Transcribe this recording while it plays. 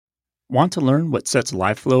Want to learn what sets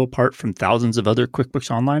LiveFlow apart from thousands of other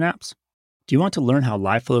QuickBooks Online apps? Do you want to learn how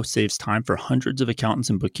LiveFlow saves time for hundreds of accountants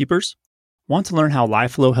and bookkeepers? Want to learn how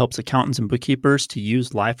LiveFlow helps accountants and bookkeepers to use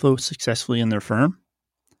LiveFlow successfully in their firm?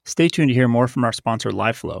 Stay tuned to hear more from our sponsor,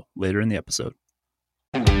 LiveFlow, later in the episode.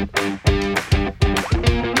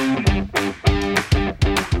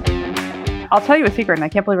 I'll tell you a secret, and I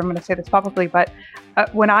can't believe I'm going to say this publicly, but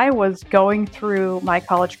when I was going through my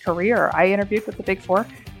college career, I interviewed with the Big Four.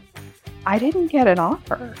 I didn't get an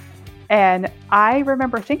offer. And I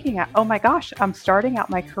remember thinking, oh my gosh, I'm starting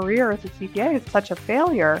out my career as a CPA. It's such a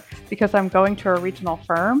failure because I'm going to a regional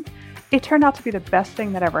firm. It turned out to be the best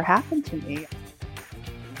thing that ever happened to me.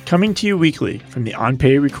 Coming to you weekly from the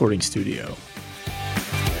OnPay recording studio.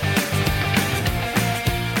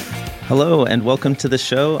 Hello and welcome to the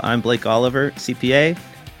show. I'm Blake Oliver, CPA,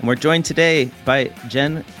 and we're joined today by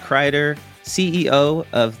Jen Cryder, CEO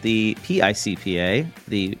of the PICPA,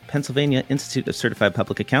 the Pennsylvania Institute of Certified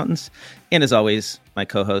Public Accountants, and as always, my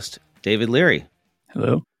co-host, David Leary.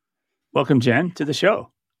 Hello. Welcome, Jen, to the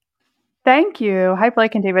show. Thank you. Hi,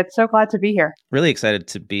 Blake and David. So glad to be here. Really excited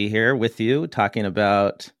to be here with you, talking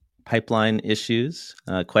about pipeline issues,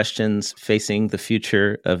 questions facing the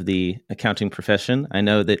future of the accounting profession. I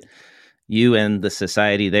know that you and the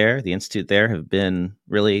society there, the institute there, have been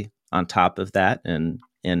really on top of that and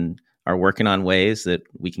are working on ways that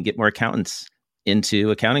we can get more accountants into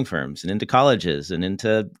accounting firms and into colleges and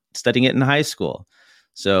into studying it in high school.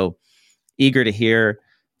 So eager to hear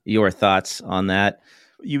your thoughts on that.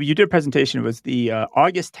 You did a presentation. It was the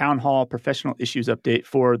August Town Hall Professional Issues Update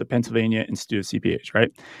for the Pennsylvania Institute of CPAs,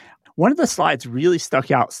 right? One of the slides really stuck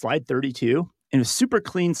out, slide 32. And it was a super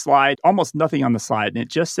clean slide, almost nothing on the slide. And it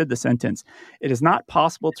just said the sentence, "It is not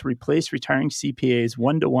possible to replace retiring CPAs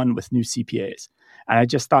one-to-one with new CPAs." And I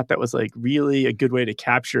just thought that was like really a good way to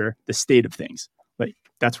capture the state of things. Like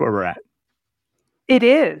that's where we're at. It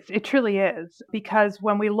is. It truly is. Because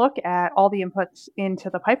when we look at all the inputs into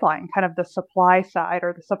the pipeline, kind of the supply side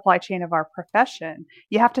or the supply chain of our profession,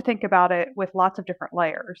 you have to think about it with lots of different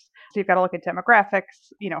layers. So you've got to look at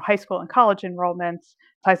demographics, high school and college enrollments,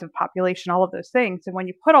 size of population, all of those things. And when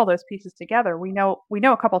you put all those pieces together, we know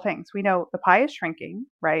a couple of things. We know the pie is shrinking,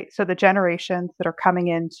 right? So the generations that are coming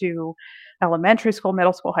into elementary school,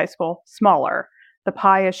 middle school, high school, smaller. The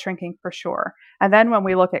pie is shrinking for sure. And then when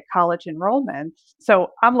we look at college enrollments, so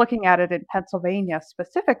I'm looking at it in Pennsylvania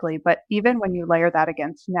specifically, but even when you layer that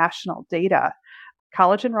against national data,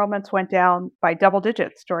 college enrollments went down by double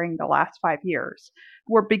digits during the last 5 years.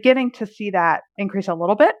 We're beginning to see that increase a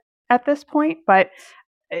little bit at this point, but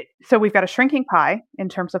so we've got a shrinking pie in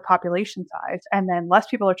terms of population size, and then less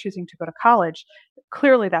people are choosing to go to college.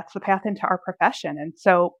 Clearly, that's the path into our profession. And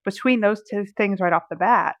so between those two things right off the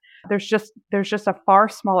bat, there's just a far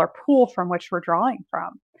smaller pool from which we're drawing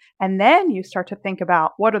from. And then you start to think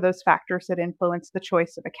about what are those factors that influence the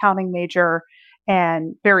choice of accounting major,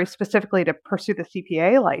 and very specifically to pursue the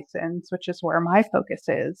CPA license, which is where my focus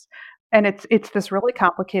is. And it's this really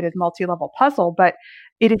complicated multi-level puzzle, but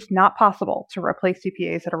it is not possible to replace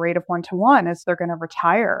CPAs at a rate of one-to-one as they're going to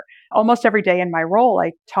retire. Almost every day in my role,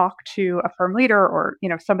 I talk to a firm leader or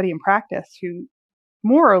somebody in practice who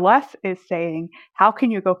more or less is saying, how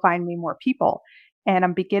can you go find me more people? And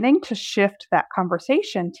I'm beginning to shift that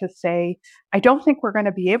conversation to say, I don't think we're going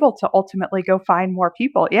to be able to ultimately go find more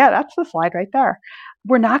people. Yeah, that's the slide right there.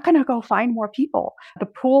 We're not going to go find more people. The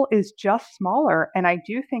pool is just smaller. And I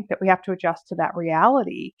do think that we have to adjust to that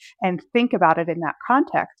reality and think about it in that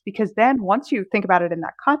context, because then once you think about it in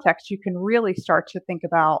that context, you can really start to think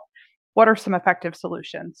about what are some effective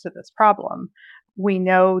solutions to this problem. We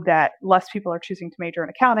know that less people are choosing to major in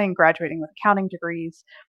accounting, graduating with accounting degrees.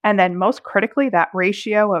 And then most critically, that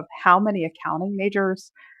ratio of how many accounting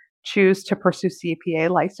majors choose to pursue CPA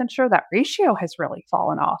licensure, that ratio has really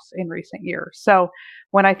fallen off in recent years. So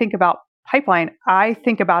when I think about pipeline, I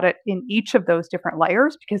think about it in each of those different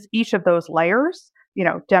layers, because each of those layers,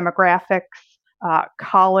 demographics,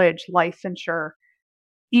 college, licensure,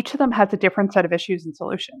 each of them has a different set of issues and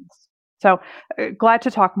solutions. So glad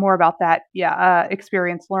to talk more about that.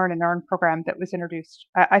 Experience, Learn, and Earn program that was introduced.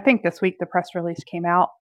 I think this week the press release came out.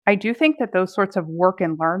 I do think that those sorts of work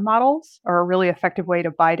and learn models are a really effective way to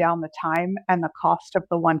buy down the time and the cost of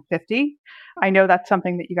the 150. I know that's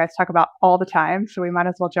something that you guys talk about all the time, so we might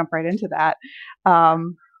as well jump right into that.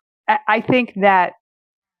 I think that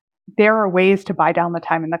there are ways to buy down the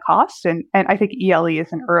time and the cost, and I think ELE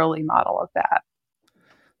is an early model of that.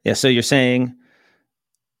 Yeah, so you're saying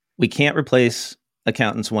we can't replace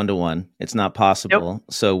accountants one-to-one. It's not possible. Nope.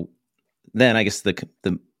 So then I guess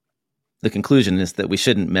the conclusion is that we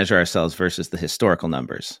shouldn't measure ourselves versus the historical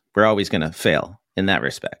numbers. We're always going to fail in that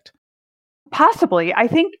respect. Possibly. I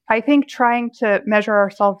think trying to measure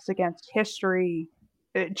ourselves against history,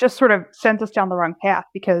 it just sort of sends us down the wrong path,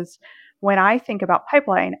 because when I think about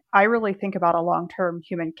pipeline, I really think about a long-term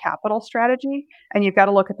human capital strategy, and you've got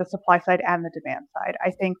to look at the supply side and the demand side.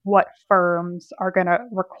 I think what firms are going to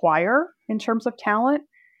require in terms of talent,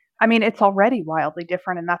 I mean, it's already wildly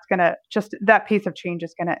different, and that's going to just that pace of change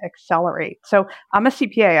is going to accelerate. So I'm a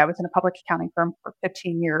CPA. I was in a public accounting firm for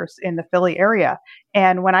 15 years in the Philly area.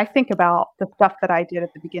 And when I think about the stuff that I did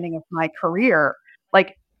at the beginning of my career,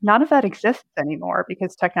 like none of that exists anymore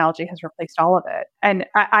because technology has replaced all of it. And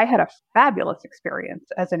I had a fabulous experience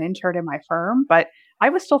as an intern in my firm, but I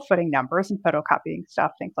was still footing numbers and photocopying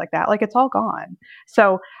stuff, things like that. Like it's all gone.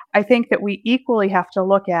 So I think that we equally have to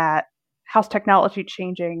look at how's technology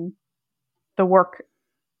changing the work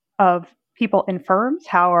of people in firms?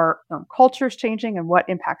 How are cultures changing and what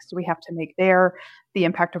impacts do we have to make there? The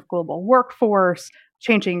impact of global workforce,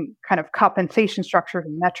 changing kind of compensation structures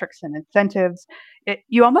and metrics and incentives.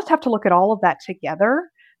 You almost have to look at all of that together,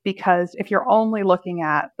 because if you're only looking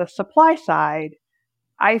at the supply side,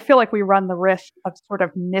 I feel like we run the risk of sort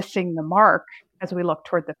of missing the mark as we look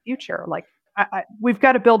toward the future. Like we've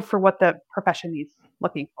got to build for what the profession needs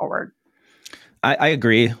looking forward. I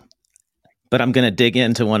agree, but I'm going to dig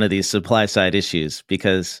into one of these supply side issues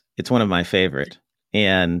because it's one of my favorite.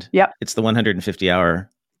 And It's the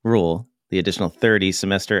 150-hour rule, the additional 30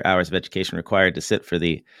 semester hours of education required to sit for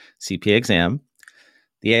the CPA exam.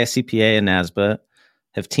 The ASCPA and NASBA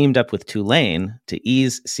have teamed up with Tulane to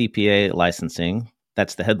ease CPA licensing.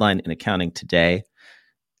 That's the headline in Accounting Today.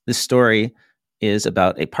 This story is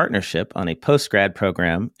about a partnership on a post-grad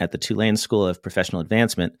program at the Tulane School of Professional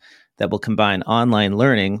Advancement that will combine online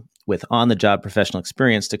learning with on-the-job professional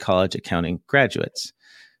experience to college accounting graduates.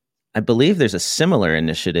 I believe there's a similar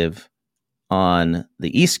initiative on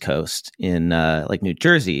the East Coast in like New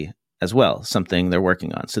Jersey as well, something they're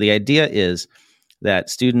working on. So the idea is that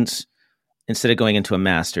students, instead of going into a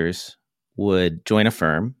master's, would join a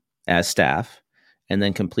firm as staff and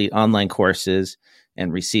then complete online courses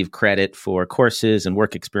and receive credit for courses and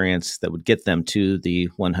work experience that would get them to the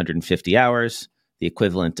 150 hours, the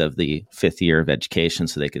equivalent of the 5th year of education,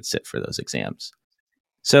 so they could sit for those exams.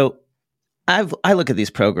 So I look at these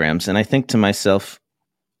programs and I think to myself,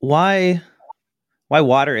 why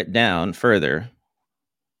water it down further,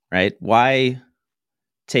 right? Why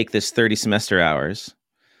take this 30 semester hours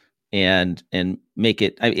and make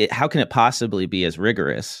it, how can it possibly be as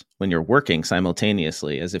rigorous when you're working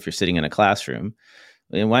simultaneously as if you're sitting in a classroom?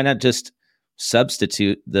 And why not just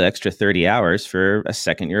substitute the extra 30 hours for a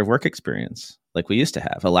second year of work experience like we used to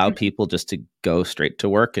have? Allow people just to go straight to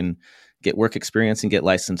work and get work experience and get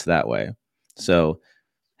licensed that way. So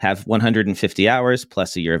have 150 hours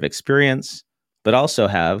plus a year of experience, but also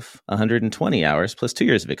have 120 hours plus 2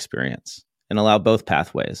 years of experience and allow both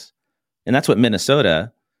pathways. And that's what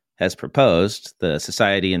Minnesota has proposed. The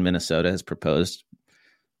society in Minnesota has proposed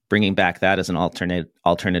bringing back that as an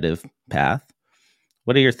alternative path.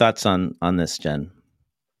 What are your thoughts on this, Jen?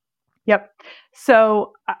 Yep.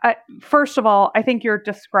 So first of all, I think you're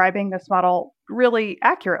describing this model really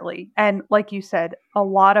accurately. And like you said, a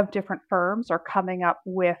lot of different firms are coming up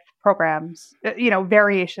with programs,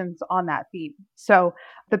 variations on that theme. So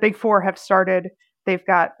the Big Four have started, they've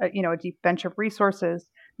got, a deep bench of resources.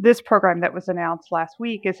 This program that was announced last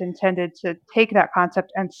week is intended to take that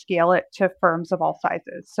concept and scale it to firms of all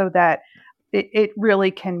sizes so that it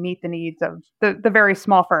really can meet the needs of the very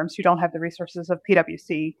small firms who don't have the resources of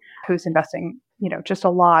PwC, who's investing, just a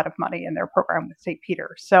lot of money in their program with St.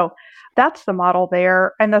 Peter's. So that's the model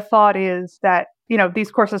there. And the thought is that,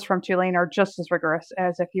 these courses from Tulane are just as rigorous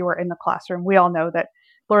as if you were in the classroom. We all know that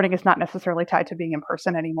learning is not necessarily tied to being in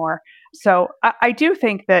person anymore. So I do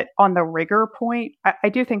think that on the rigor point, I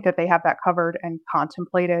do think that they have that covered and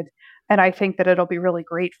contemplated. And I think that it'll be really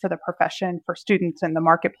great for the profession, for students in the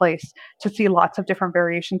marketplace to see lots of different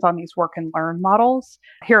variations on these work and learn models.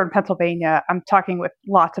 Here in Pennsylvania, I'm talking with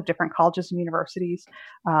lots of different colleges and universities.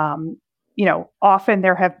 Often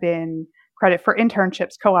there have been credit for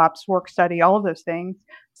internships, co-ops, work study, all of those things.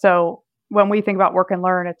 So when we think about work and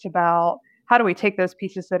learn, it's about how do we take those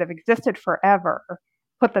pieces that have existed forever,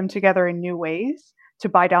 put them together in new ways to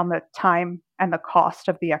buy down the time and the cost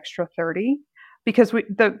of the extra 30? Because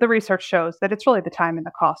the research shows that it's really the time and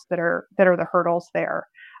the cost that are the hurdles there.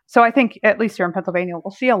 So I think at least here in Pennsylvania,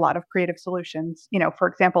 we'll see a lot of creative solutions. For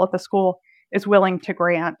example, if the school is willing to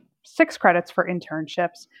grant 6 credits for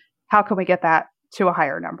internships, how can we get that to a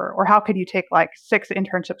higher number? Or how could you take like 6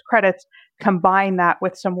 internships credits, combine that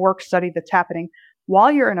with some work study that's happening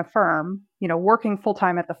while you're in a firm, working full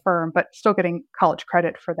time at the firm, but still getting college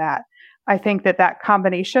credit for that? I think that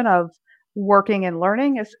combination of working and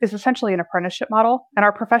learning is essentially an apprenticeship model. And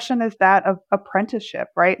our profession is that of apprenticeship,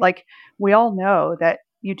 right? Like we all know that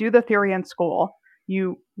you do the theory in school,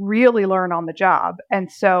 you really learn on the job. And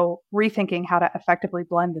so rethinking how to effectively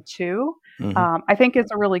blend the two, I think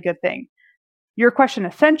is a really good thing. Your question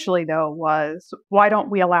essentially, though, was why don't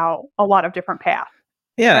we allow a lot of different paths?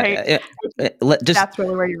 Yeah. Right? That's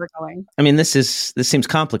really where you were going. I mean, this seems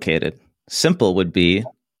complicated. Simple would be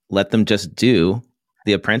let them just do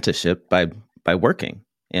the apprenticeship by working.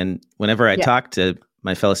 And whenever I talk to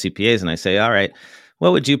my fellow CPAs and I say, all right,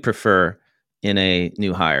 what would you prefer in a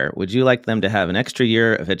new hire? Would you like them to have an extra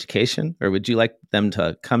year of education, or would you like them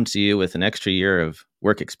to come to you with an extra year of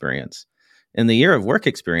work experience? And the year of work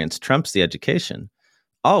experience trumps the education.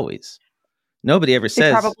 Always. Nobody ever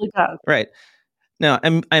says. It probably does. Right. Now,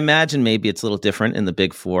 I imagine maybe it's a little different in the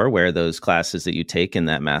Big Four, where those classes that you take in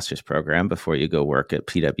that master's program before you go work at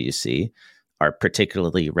PwC are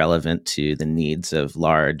particularly relevant to the needs of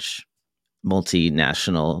large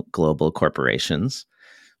multinational global corporations.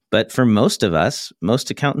 But for most of us,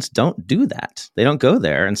 most accountants don't do that. They don't go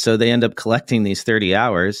there. And so they end up collecting these 30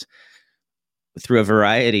 hours through a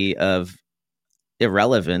variety of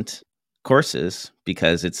irrelevant courses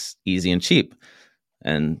because it's easy and cheap.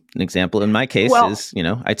 And an example in my case is,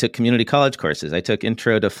 I took community college courses. I took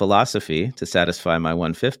Intro to Philosophy to satisfy my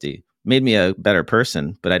 150. Made me a better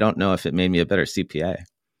person, but I don't know if it made me a better CPA.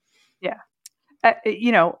 Yeah.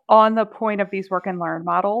 On the point of these work and learn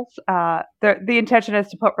models, the intention is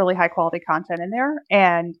to put really high quality content in there.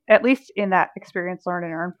 And at least in that Experience, Learn,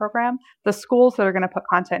 and Earn program, the schools that are going to put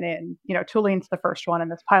content in, Tuline's the first one in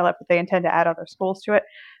this pilot, but they intend to add other schools to it.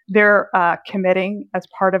 They're committing as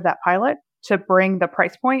part of that pilot to bring the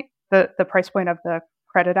price point, the price point of the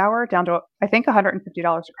credit hour down to, I think, $150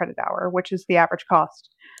 a credit hour, which is the average cost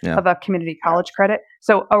of a community college credit.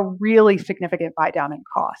 So a really significant buy down in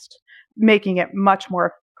cost, making it much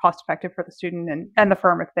more cost effective for the student and the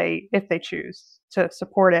firm if they choose to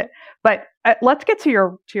support it. But let's get to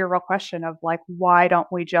your real question of like, why don't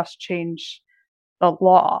we just change the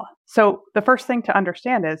law? So the first thing to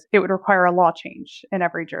understand is it would require a law change in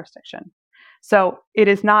every jurisdiction. So it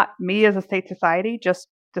is not me as a state society just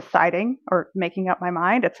deciding or making up my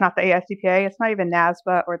mind. It's not the AICPA. It's not even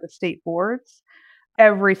NASBA or the state boards.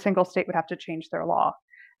 Every single state would have to change their law.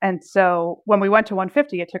 And so when we went to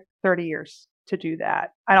 150, it took 30 years to do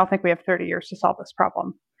that. I don't think we have 30 years to solve this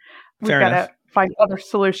problem. We've got to find other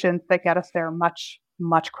solutions that get us there much,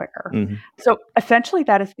 much quicker. Mm-hmm. So essentially,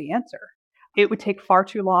 that is the answer. It would take far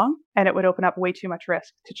too long, and it would open up way too much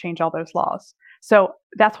risk to change all those laws. So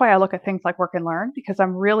that's why I look at things like work and learn, because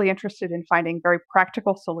I'm really interested in finding very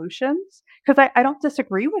practical solutions, because I don't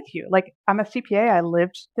disagree with you. Like, I'm a CPA. I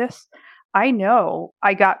lived this. I know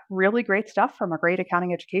I got really great stuff from a great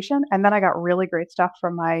accounting education, and then I got really great stuff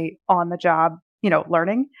from my on-the-job,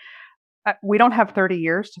 learning. We don't have 30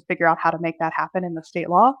 years to figure out how to make that happen in the state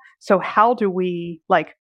law. So how do we,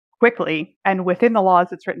 quickly and within the law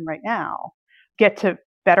as it's written right now, get to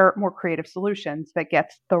better, more creative solutions that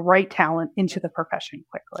gets the right talent into the profession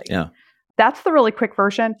quickly? Yeah. That's the really quick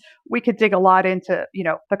version. We could dig a lot into,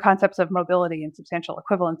 the concepts of mobility and substantial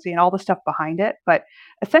equivalency and all the stuff behind it. But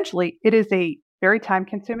essentially, it is a very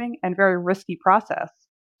time-consuming and very risky process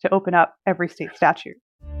to open up every state statute.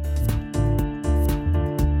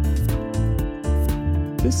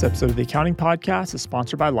 This episode of the Accounting Podcast is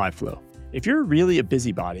sponsored by LiveFlow. If you're really a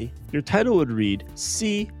busybody, your title would read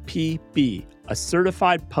CPB, a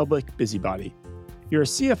Certified Public Busybody. You're a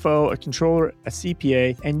CFO, a controller, a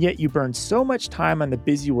CPA, and yet you burn so much time on the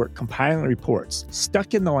busy work compiling reports,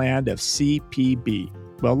 stuck in the land of CPB.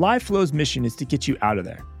 Well, LiveFlow's mission is to get you out of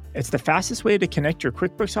there. It's the fastest way to connect your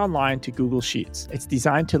QuickBooks Online to Google Sheets. It's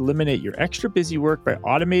designed to eliminate your extra busy work by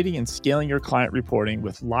automating and scaling your client reporting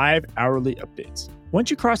with live hourly updates. Once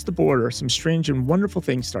you cross the border, some strange and wonderful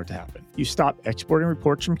things start to happen. You stop exporting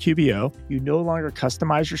reports from QBO. You no longer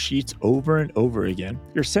customize your sheets over and over again.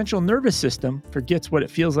 Your central nervous system forgets what it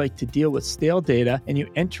feels like to deal with stale data, and you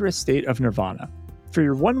enter a state of nirvana. For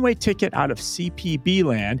your one-way ticket out of CPB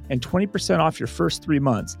land and 20% off your first 3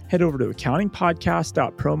 months, head over to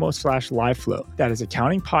accountingpodcast.promo/liveflow. That is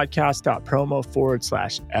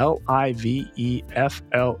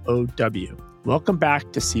accountingpodcast.promo/LIVEFLOW. Welcome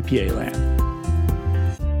back to CPA land.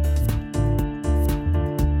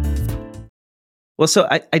 Well, so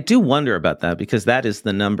I do wonder about that, because that is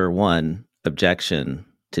the number one objection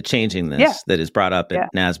to changing this that is brought up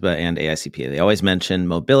at NASBA and AICPA. They always mention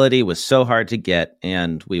mobility was so hard to get,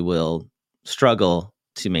 and we will struggle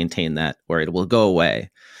to maintain that, or it will go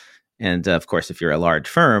away. And of course, if you're a large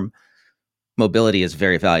firm, mobility is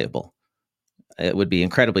very valuable. It would be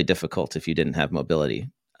incredibly difficult if you didn't have mobility.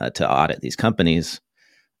 to audit these companies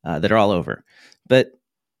that are all over. But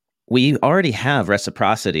we already have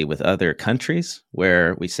reciprocity with other countries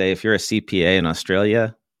where we say if you're a CPA in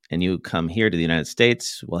Australia and you come here to the United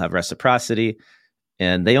States, we'll have reciprocity.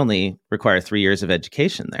 And they only require 3 years of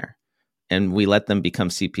education there. And we let them become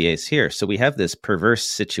CPAs here. So we have this perverse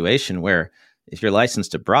situation where if you're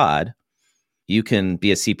licensed abroad, you can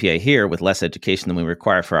be a CPA here with less education than we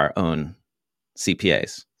require for our own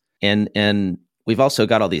CPAs. And we've also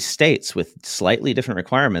got all these states with slightly different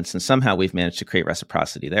requirements, and somehow we've managed to create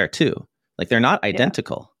reciprocity there too. Like they're not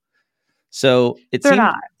identical. So they're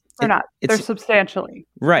not. They're substantially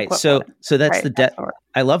right. equivalent. So that's the debt.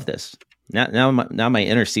 I love this. Now my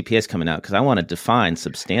inner CPA is coming out because I want to define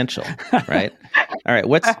substantial. Right. All right.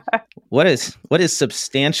 What is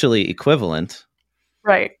substantially equivalent?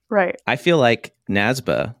 Right. I feel like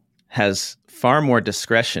NASBA has far more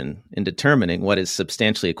discretion in determining what is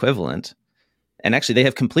substantially equivalent. And actually, they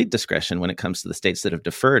have complete discretion when it comes to the states that have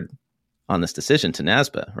deferred on this decision to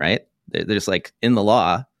NASBA, right? There's like in the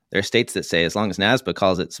law, there are states that say as long as NASBA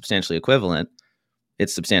calls it substantially equivalent,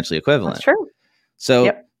 it's substantially equivalent. That's true.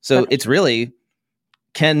 So it's really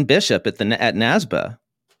Ken Bishop at NASBA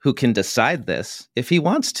who can decide this. If he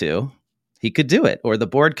wants to, he could do it, or the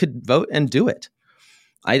board could vote and do it.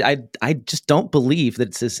 I just don't believe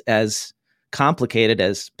that it's as complicated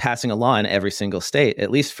as passing a law in every single state, at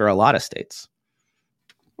least for a lot of states.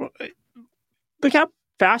 Well, look how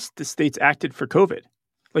fast the states acted for COVID.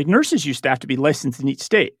 Like nurses used to have to be licensed in each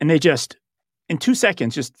state, and they just, in 2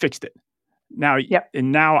 seconds, just fixed it. Now,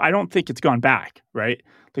 and now I don't think it's gone back, right?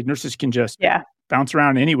 Like nurses can just bounce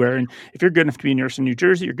around anywhere. And if you're good enough to be a nurse in New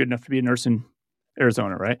Jersey, you're good enough to be a nurse in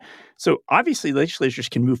Arizona, right? So obviously legislatures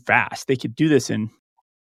can move fast. They could do this in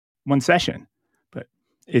one session, but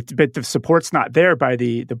the support's not there by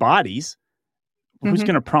the bodies. Who's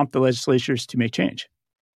going to prompt the legislatures to make change?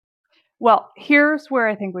 Well, here's where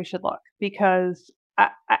I think we should look, because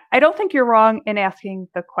I don't think you're wrong in asking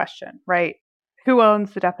the question, right? Who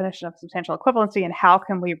owns the definition of substantial equivalency and how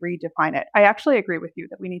can we redefine it? I actually agree with you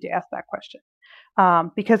that we need to ask that question,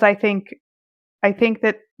 because I think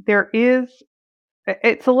that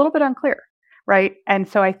it's a little bit unclear, right? And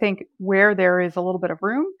so I think where there is a little bit of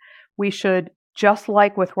room, we should, just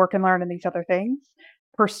like with work and learn and these other things,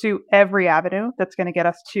 pursue every avenue that's going to get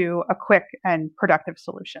us to a quick and productive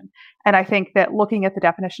solution. And I think that looking at the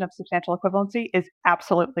definition of substantial equivalency is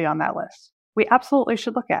absolutely on that list. We absolutely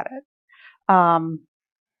should look at it,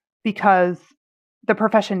 because the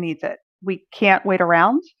profession needs it. We can't wait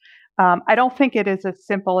around. I don't think it is as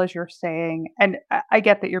simple as you're saying, and I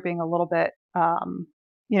get that you're being a little bit,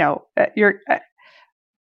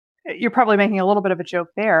 you're probably making a little bit of a joke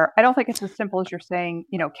there. I don't think it's as simple as you're saying,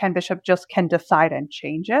 Ken Bishop just can decide and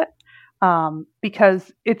change it,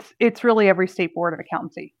 because it's really every state board of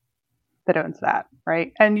accountancy that owns that,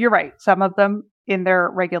 right? And you're right. Some of them in their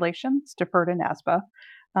regulations defer to NASBA,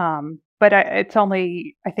 but it's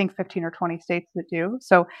only, I think, 15 or 20 states that do.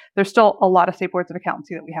 So there's still a lot of state boards of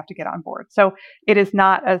accountancy that we have to get on board. So it is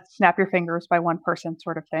not a snap your fingers by one person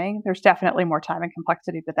sort of thing. There's definitely more time and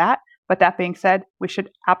complexity to that. But that being said, we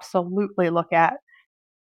should absolutely look at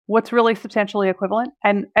what's really substantially equivalent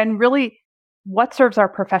and really what serves our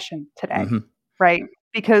profession today, right?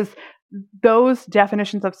 Because those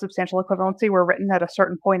definitions of substantial equivalency were written at a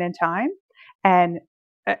certain point in time. And,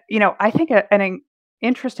 I think an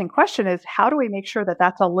interesting question is, how do we make sure that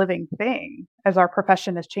that's a living thing as our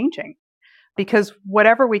profession is changing? Because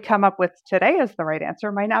whatever we come up with today as the right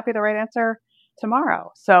answer might not be the right answer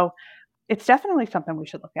tomorrow. So it's definitely something we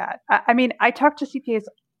should look at. I mean, I talk to CPAs,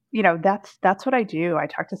 that's what I do. I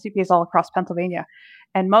talk to CPAs all across Pennsylvania.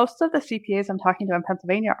 And most of the CPAs I'm talking to in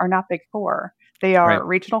Pennsylvania are not Big Four. They are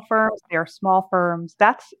regional firms. They are small firms.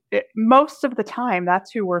 Most of the time,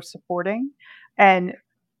 that's who we're supporting. And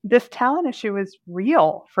this talent issue is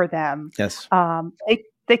real for them. Yes.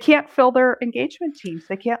 They can't fill their engagement teams.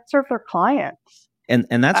 They can't serve their clients. And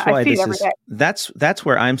that's why that's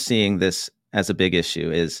where I'm seeing this as a big issue.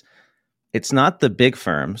 Is it's not the big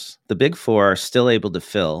firms. The Big Four are still able to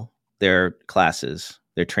fill their classes,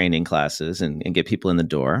 their training classes, and get people in the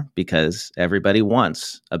door because everybody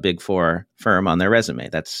wants a Big Four firm on their resume.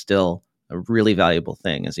 That's still a really valuable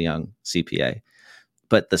thing as a young CPA.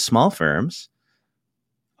 But the small firms,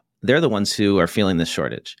 they're the ones who are feeling this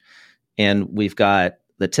shortage. And we've got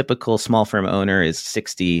the typical small firm owner is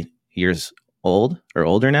 60 years old or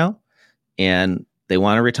older now, and they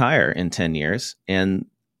want to retire in 10 years. And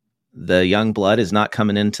the young blood is not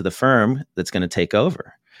coming into the firm that's going to take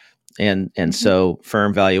over. And so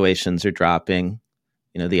firm valuations are dropping.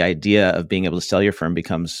 The idea of being able to sell your firm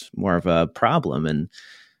becomes more of a problem. And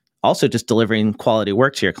also just delivering quality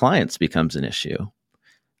work to your clients becomes an issue.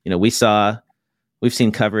 We've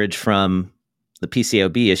seen coverage from the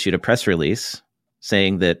PCAOB issued a press release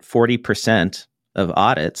saying that 40% of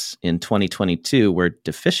audits in 2022 were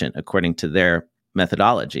deficient according to their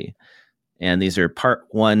methodology. And these are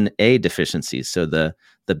Part 1A deficiencies, so the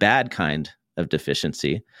bad kind of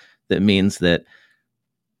deficiency that means that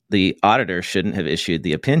the auditor shouldn't have issued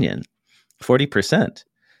the opinion. 40%.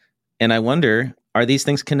 And I wonder, are these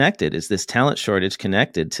things connected? Is this talent shortage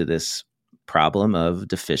connected to this problem of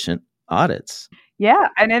deficient audits? Yeah.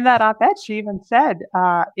 And in that op-ed, she even said,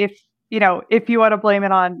 if you want to blame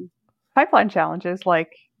it on pipeline challenges,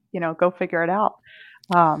 go figure it out.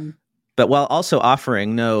 But while also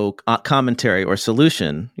offering no commentary or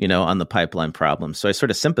solution, on the pipeline problem. So I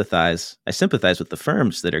sort of sympathize with the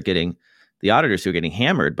firms that are getting, the auditors who are getting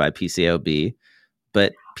hammered by PCAOB,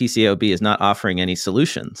 but PCAOB is not offering any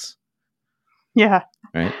solutions. Yeah.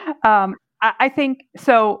 Right. I think,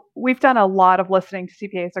 so we've done a lot of listening to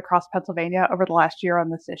CPAs across Pennsylvania over the last year on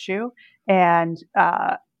this issue. And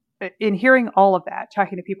in hearing all of that,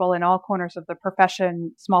 talking to people in all corners of the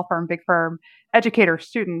profession, small firm, big firm, educators,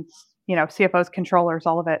 students, CFOs, controllers,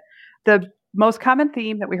 all of it, the most common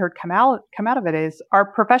theme that we heard come out of it is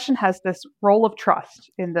our profession has this role of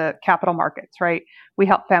trust in the capital markets, right? We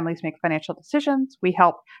help families make financial decisions. We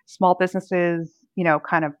help small businesses,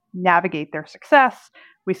 kind of navigate their success.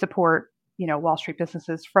 We support, Wall Street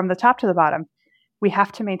businesses from the top to the bottom. We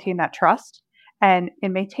have to maintain that trust. And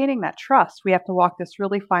in maintaining that trust, we have to walk this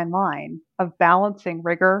really fine line of balancing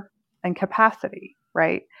rigor and capacity,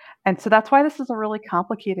 right? And so that's why this is a really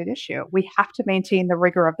complicated issue. We have to maintain the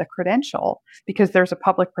rigor of the credential because there's a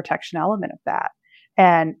public protection element of that.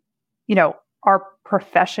 And, our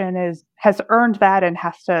profession has earned that and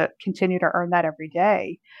has to continue to earn that every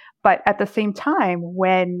day. But at the same time,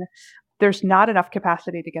 when there's not enough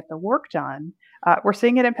capacity to get the work done, we're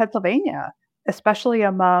seeing it in Pennsylvania, especially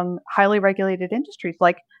among highly regulated industries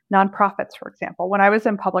like nonprofits, for example. When I was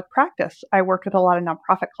in public practice, I worked with a lot of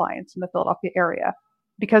nonprofit clients in the Philadelphia area.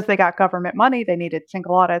 Because they got government money, they needed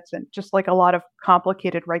single audits and just like a lot of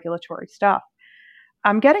complicated regulatory stuff.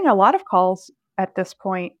 I'm getting a lot of calls at this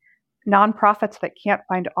point, nonprofits that can't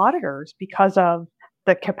find auditors because of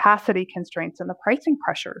the capacity constraints and the pricing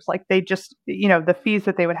pressures. Like they just, the fees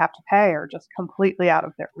that they would have to pay are just completely out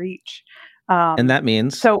of their reach. And that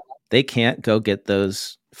means they can't go get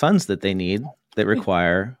those funds that they need that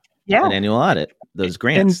require an annual audit, those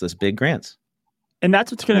grants, those big grants. And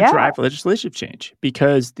that's what's going to drive legislative change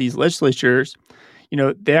because these legislatures,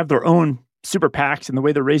 they have their own super PACs and the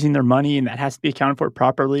way they're raising their money, and that has to be accounted for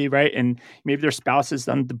properly, right? And maybe their spouse is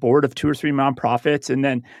on the board of 2 or 3 nonprofits. And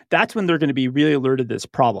then that's when they're going to be really alerted to this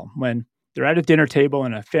problem. When they're at a dinner table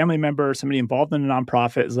and a family member or somebody involved in a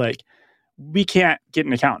nonprofit is like, we can't get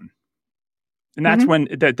an accountant. And that's when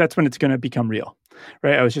that's when it's going to become real,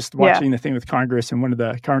 right? I was just watching the thing with Congress, and one of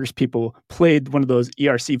the Congress people played one of those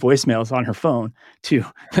ERC voicemails on her phone to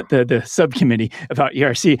the subcommittee about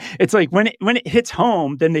ERC. It's like when it hits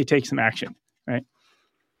home, then they take some action, right?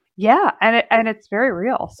 Yeah, and it's very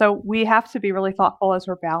real. So we have to be really thoughtful as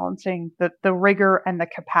we're balancing the rigor and the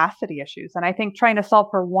capacity issues. And I think trying to solve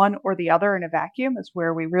for one or the other in a vacuum is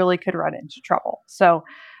where we really could run into trouble. So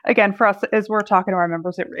again, for us, as we're talking to our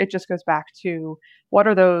members, it just goes back to what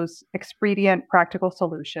are those expedient, practical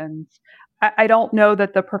solutions? I don't know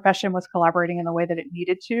that the profession was collaborating in the way that it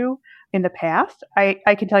needed to in the past. I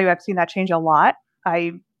can tell you I've seen that change a lot.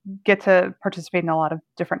 I get to participate in a lot of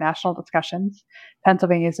different national discussions.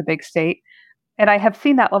 Pennsylvania is a big state. And I have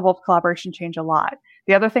seen that level of collaboration change a lot.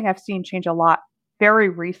 The other thing I've seen change a lot very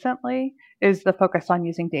recently is the focus on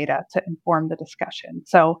using data to inform the discussion.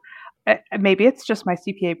 So maybe it's just my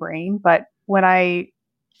CPA brain, but when I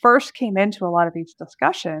first came into a lot of these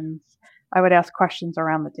discussions, I would ask questions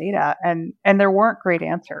around the data and there weren't great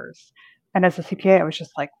answers. And as a CPA, I was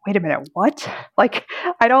just like, wait a minute, what? Like,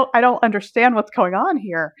 I don't understand what's going on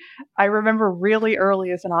here. I remember really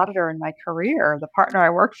early as an auditor in my career, the partner I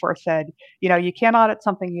worked for said, you can't audit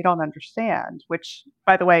something you don't understand, which,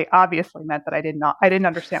 by the way, obviously meant that I didn't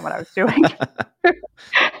understand what I was doing.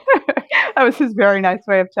 That was his very nice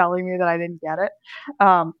way of telling me that I didn't get it.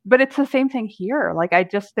 But it's the same thing here. Like, I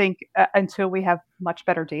just think until we have much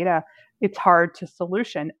better data, it's hard to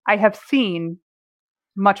solution. I have seen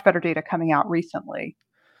much better data coming out recently.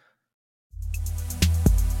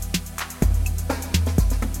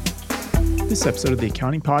 This episode of the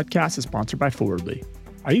Accounting Podcast is sponsored by Forwardly.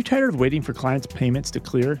 Are you tired of waiting for clients' payments to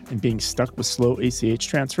clear and being stuck with slow ACH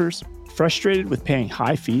transfers? Frustrated with paying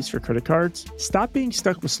high fees for credit cards? Stop being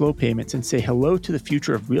stuck with slow payments and say hello to the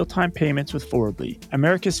future of real-time payments with Forwardly,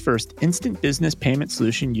 America's first instant business payment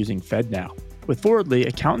solution using FedNow. With Forwardly,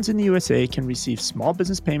 accountants in the USA can receive small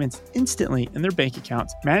business payments instantly in their bank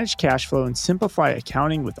accounts, manage cash flow, and simplify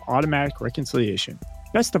accounting with automatic reconciliation.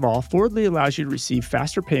 Best of all, Forwardly allows you to receive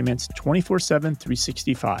faster payments 24/7,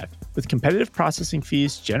 365. With competitive processing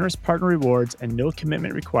fees, generous partner rewards, and no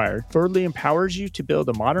commitment required, Forwardly empowers you to build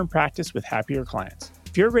a modern practice with happier clients.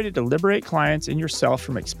 If you're ready to liberate clients and yourself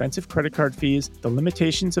from expensive credit card fees, the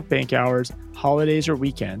limitations of bank hours, holidays, or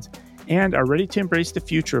weekends, and are ready to embrace the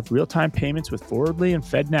future of real-time payments with Forwardly and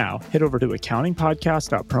FedNow, head over to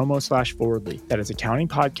accountingpodcast.promo/Forwardly. That is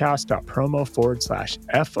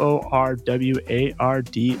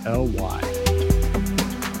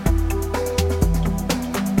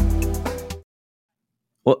accountingpodcast.promo/FORWARDLY.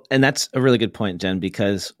 Well, and that's a really good point, Jen,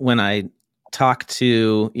 because when I talk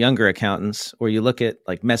to younger accountants, or you look at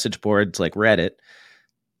like message boards like Reddit,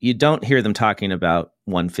 you don't hear them talking about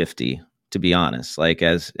 150, to be honest, like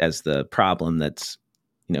as the problem that's,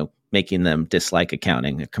 making them dislike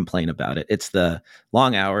accounting or complain about it. It's the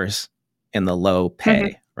long hours and the low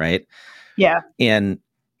pay, right? Yeah. And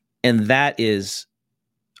that is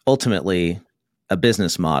ultimately a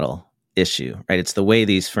business model issue, right? It's the way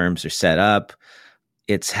these firms are set up.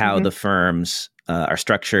 It's how the firms are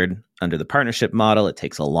structured under the partnership model. It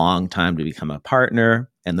takes a long time to become a partner,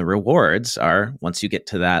 and the rewards are once you get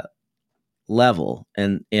to that level.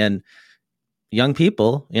 And young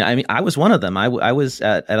people, I was one of them. I was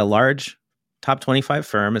at a large top 25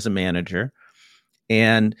 firm as a manager,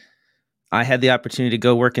 and I had the opportunity to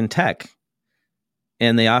go work in tech,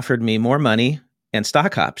 and they offered me more money and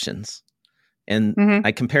stock options. And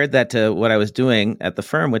I compared that to what I was doing at the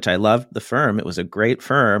firm, which I loved the firm. It was a great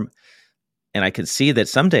firm. And I could see that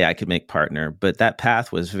someday I could make partner, but that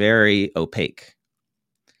path was very opaque.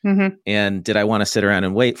 And did I want to sit around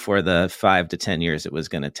and wait for the 5 to 10 years it was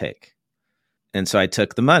going to take? And so I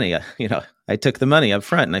took the money, I took the money up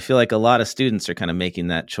front. And I feel like a lot of students are kind of making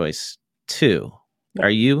that choice too. Are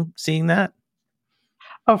you seeing that?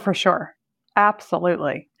 Oh, for sure.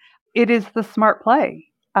 Absolutely. It is the smart play.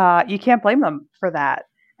 You can't blame them for that.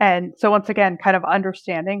 And so once again, kind of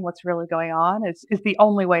understanding what's really going on is the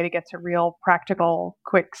only way to get to real practical,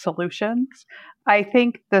 quick solutions. I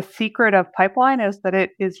think the secret of Pipeline is that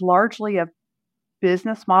it is largely a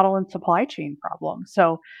business model and supply chain problem.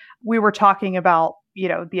 So we were talking about,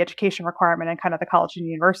 the education requirement and kind of the college and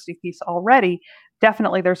university piece already.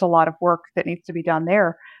 Definitely there's a lot of work that needs to be done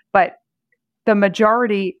there. But the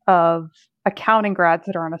majority of accounting grads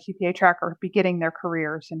that are on a CPA track are beginning their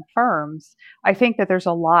careers in firms. I think that there's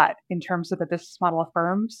a lot in terms of the business model of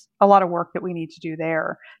firms, a lot of work that we need to do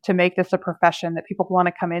there to make this a profession that people want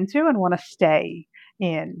to come into and want to stay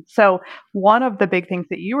in. So one of the big things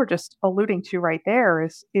that you were just alluding to right there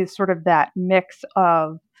is sort of that mix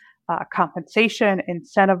of compensation,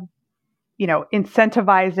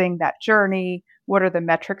 incentivizing that journey. What are the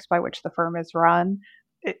metrics by which the firm is run?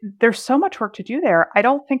 There's so much work to do there. I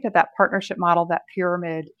don't think that partnership model, that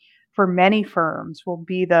pyramid for many firms will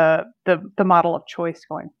be the model of choice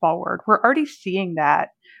going forward. We're already seeing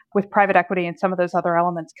that with private equity and some of those other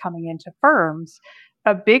elements coming into firms.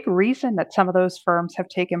 A big reason that some of those firms have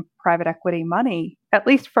taken private equity money, at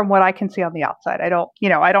least from what I can see on the outside, I don't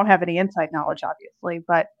have any inside knowledge, obviously,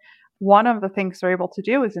 but one of the things they're able to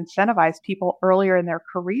do is incentivize people earlier in their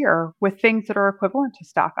career with things that are equivalent to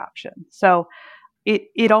stock options. So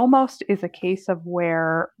it almost is a case of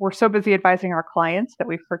where we're so busy advising our clients that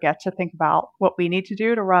we forget to think about what we need to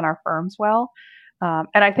do to run our firms well. And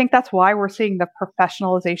I think that's why we're seeing the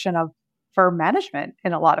professionalization of firm management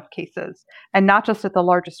in a lot of cases, and not just at the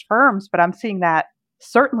largest firms, but I'm seeing that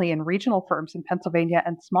certainly in regional firms in Pennsylvania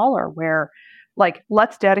and smaller, where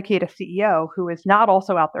let's dedicate a CEO who is not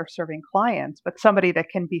also out there serving clients, but somebody that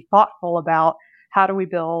can be thoughtful about how do we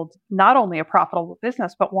build not only a profitable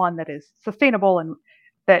business, but one that is sustainable and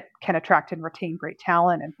that can attract and retain great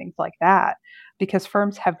talent and things like that, because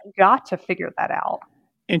firms have got to figure that out.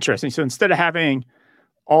 Interesting. So instead of having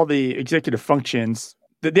all the executive functions,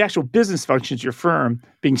 the actual business functions, your firm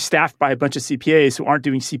being staffed by a bunch of CPAs who aren't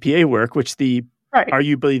doing CPA work, which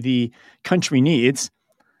arguably the country needs,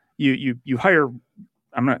 you hire.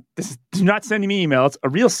 Do not send me emails, a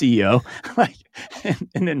real CEO,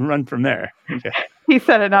 and then run from there. Okay. He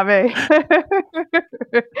said it, not me.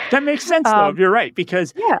 That makes sense, though. You're right,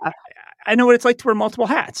 because I know what it's like to wear multiple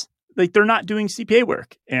hats. They're not doing CPA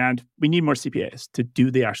work, and we need more CPAs to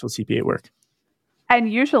do the actual CPA work.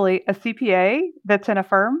 And usually a CPA that's in a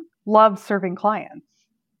firm loves serving clients.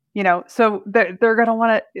 So they're going to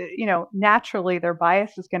want to, naturally their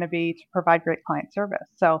bias is going to be to provide great client service.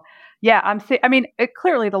 So yeah,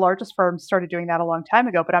 clearly the largest firms started doing that a long time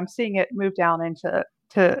ago, but I'm seeing it move down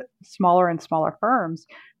into smaller and smaller firms,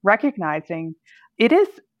 recognizing it is,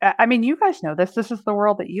 you guys know this is the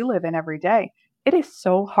world that you live in every day. It is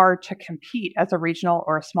so hard to compete as a regional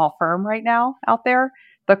or a small firm right now out there.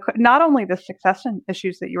 Not only the succession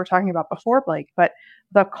issues that you were talking about before, Blake, but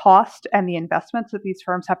the cost and the investments that these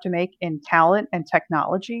firms have to make in talent and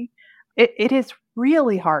technology. It is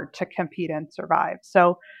really hard to compete and survive.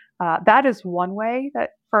 So that is one way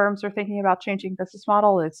that firms are thinking about changing business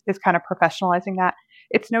model is kind of professionalizing that.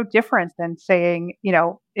 It's no different than saying,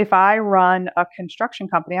 if I run a construction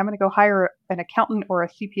company, I'm going to go hire an accountant or a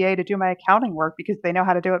CPA to do my accounting work because they know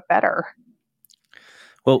how to do it better.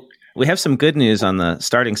 Well, we have some good news on the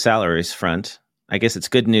starting salaries front. I guess it's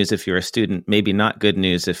good news if you're a student, maybe not good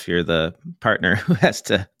news if you're the partner who has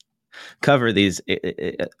to cover these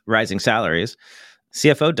rising salaries.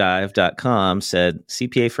 CFOdive.com said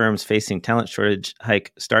CPA firms facing talent shortage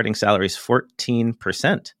hike starting salaries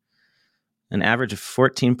 14%, an average of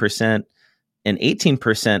 14%, and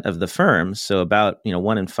 18% of the firms, so about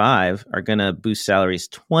 1 in 5, are going to boost salaries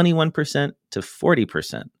 21% to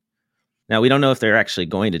 40%. Now, we don't know if they're actually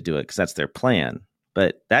going to do it because that's their plan,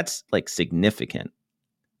 but that's like significant.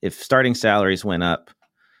 If starting salaries went up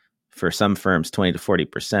for some firms 20 to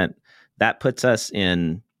 40%, that puts us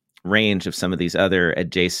in range of some of these other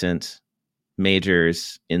adjacent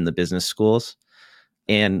majors in the business schools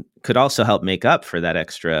and could also help make up for that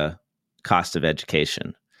extra cost of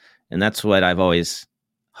education. And that's what I've always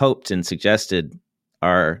hoped and suggested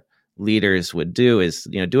our leaders would do is,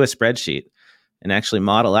 do a spreadsheet and actually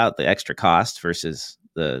model out the extra cost versus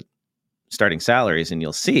the starting salaries. And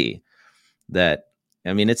you'll see that,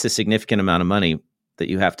 it's a significant amount of money that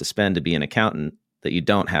you have to spend to be an accountant that you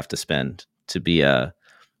don't have to spend to be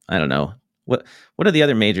I don't know. What are the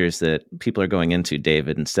other majors that people are going into,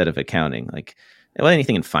 David, instead of accounting? Like,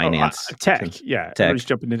 anything in finance? Tech. Yeah. Tech. Everybody's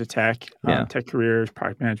jumping into tech. Tech careers,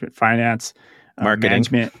 product management, finance. Marketing.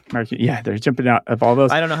 Yeah, they're jumping out of all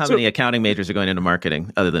those. I don't know how many accounting majors are going into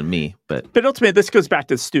marketing other than me, but ultimately this goes back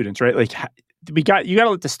to the students, right? Like you got to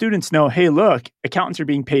let the students know, hey, look, accountants are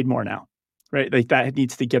being paid more now, right? Like that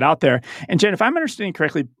needs to get out there. And Jen, if I'm understanding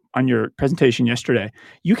correctly on your presentation yesterday,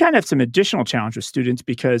 you kind of have some additional challenge with students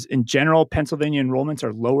because in general, Pennsylvania enrollments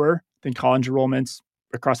are lower than college enrollments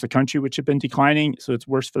across the country, which have been declining. So it's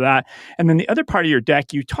worse for that. And then the other part of your deck,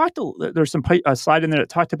 there's a slide in there that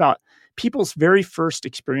talked about people's very first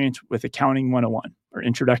experience with Accounting 101 or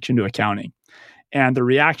Introduction to Accounting and the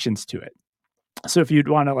reactions to it. So if you'd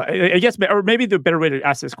want to, I guess, or maybe the better way to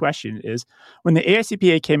ask this question is when the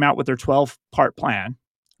AICPA came out with their 12-part plan,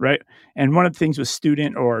 right? And one of the things was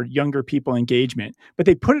student or younger people engagement, but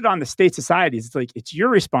they put it on the state societies. It's like, it's your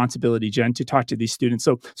responsibility, Jen, to talk to these students.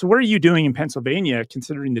 So what are you doing in Pennsylvania,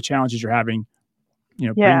 considering the challenges you're having,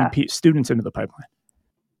 bringing students into the pipeline?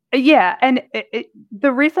 Yeah. And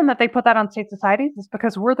the reason that they put that on state societies is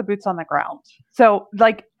because we're the boots on the ground. So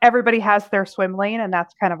like everybody has their swim lane and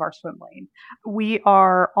that's kind of our swim lane. We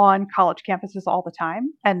are on college campuses all the time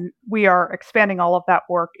and we are expanding all of that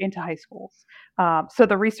work into high schools. So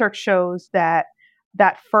the research shows that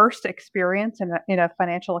first experience in a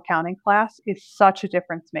financial accounting class is such a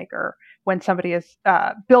difference maker when somebody is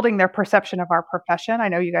building their perception of our profession. I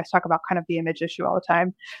know you guys talk about kind of the image issue all the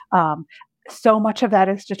time. So much of that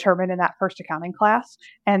is determined in that first accounting class.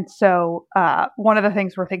 And so one of the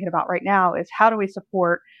things we're thinking about right now is how do we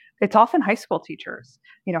support, it's often high school teachers,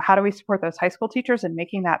 how do we support those high school teachers in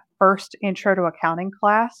making that first intro to accounting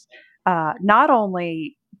class not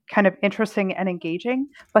only kind of interesting and engaging,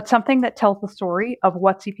 but something that tells the story of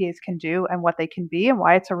what CPAs can do and what they can be and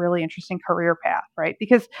why it's a really interesting career path, right?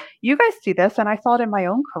 Because you guys see this, and I saw it in my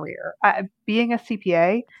own career. Being a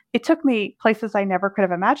CPA, it took me places I never could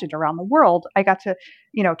have imagined around the world. I got to,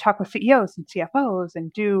 talk with CEOs and CFOs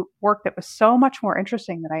and do work that was so much more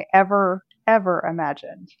interesting than I ever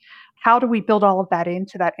imagined. How do we build all of that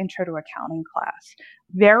into that intro to accounting class?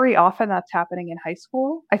 Very often that's happening in high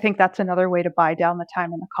school. I think that's another way to buy down the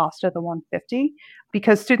time and the cost of the 150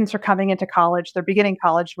 because students are coming into college. They're beginning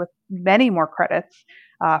college with many more credits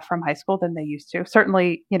from high school than they used to.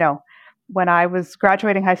 Certainly, when I was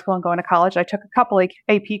graduating high school and going to college, I took a couple of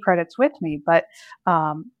AP credits with me, but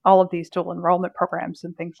all of these dual enrollment programs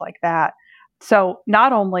and things like that. So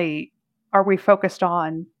not only are we focused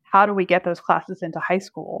on how do we get those classes into high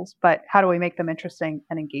schools, but how do we make them interesting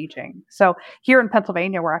and engaging? So here in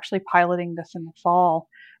Pennsylvania, we're actually piloting this in the fall.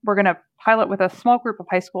 We're going to pilot with a small group of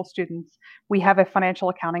high school students. We have a financial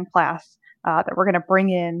accounting class that we're going to bring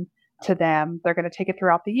in to them, they're going to take it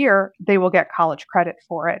throughout the year, they will get college credit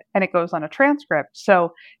for it, and it goes on a transcript.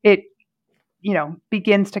 So it,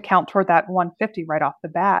 begins to count toward that 150 right off the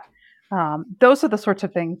bat. Those are the sorts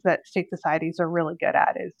of things that state societies are really good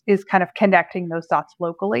at, is kind of connecting those dots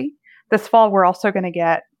locally. This fall, we're also going to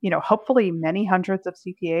get, hopefully many hundreds of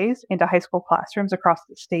CPAs into high school classrooms across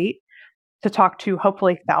the state to talk to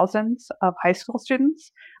hopefully thousands of high school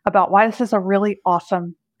students about why this is a really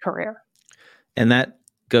awesome career. And that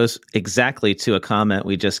goes exactly to a comment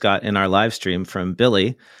we just got in our live stream from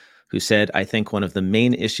Billy, who said, I think one of the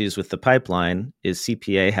main issues with the pipeline is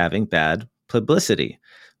CPA having bad publicity.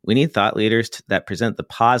 We need thought leaders that present the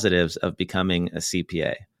positives of becoming a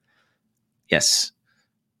CPA. Yes.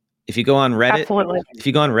 If you go on Reddit, Absolutely.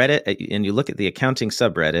 And you look at the accounting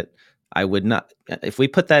subreddit, I would not, if we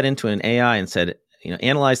put that into an AI and said,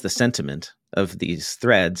 analyze the sentiment of these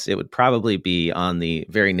threads, it would probably be on the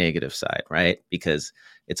very negative side, right? Because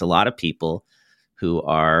it's a lot of people who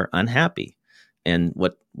are unhappy. And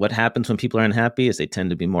what happens when people are unhappy is they tend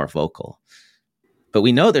to be more vocal. But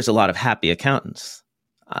we know there's a lot of happy accountants.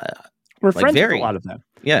 We're friends with a lot of them.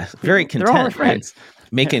 Yeah, very content. They're all friends.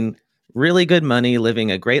 Right? Making really good money,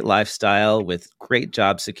 living a great lifestyle with great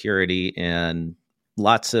job security and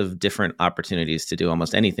lots of different opportunities to do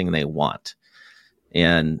almost anything they want.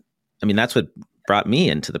 And I mean, that's what brought me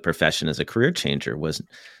into the profession as a career changer, was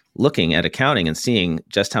looking at accounting and seeing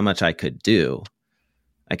just how much I could do.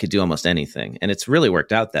 I could do almost anything. And it's really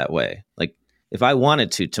worked out that way. Like if I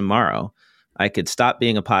wanted to tomorrow, I could stop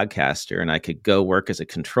being a podcaster and I could go work as a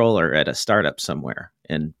controller at a startup somewhere.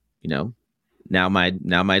 And, now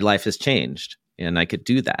my life has changed and I could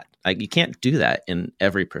do that. You can't do that in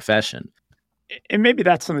every profession. And maybe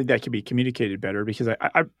that's something that can be communicated better, because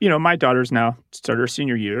I my daughter's now started her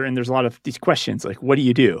senior year, and there's a lot of these questions like, what do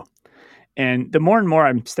you do? And the more and more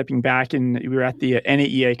I'm stepping back, and we were at the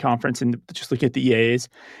NAEA conference and just looking at the EAs,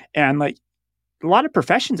 and like a lot of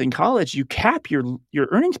professions in college, you cap your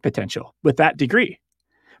earnings potential with that degree.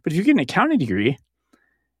 But if you get an accounting degree,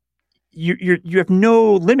 you have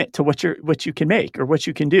no limit to what you can make or what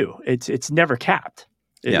you can do. It's never capped.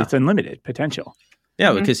 It's unlimited potential.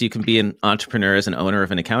 Yeah, because you can be an entrepreneur as an owner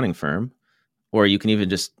of an accounting firm, or you can even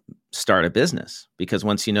just start a business, because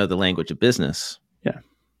once you know the language of business. Yeah.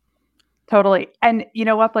 Totally. And you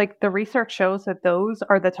know what? Like the research shows that those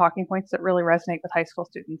are the talking points that really resonate with high school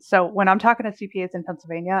students. So when I'm talking to CPAs in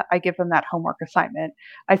Pennsylvania, I give them that homework assignment.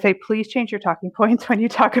 I say, please change your talking points when you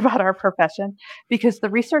talk about our profession, because the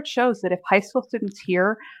research shows that if high school students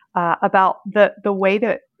hear about the way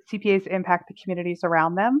that CPAs impact the communities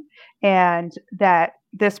around them, and that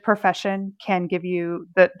this profession can give you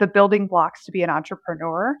the building blocks to be an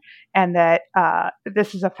entrepreneur, and that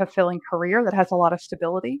this is a fulfilling career that has a lot of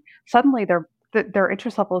stability, suddenly their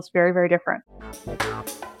interest level is very, very different.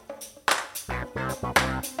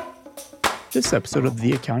 This episode of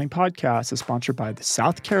the Accounting Podcast is sponsored by the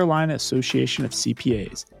South Carolina Association of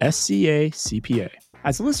CPAs, SCA CPA.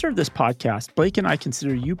 As a listener of this podcast, Blake and I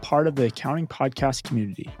consider you part of the accounting podcast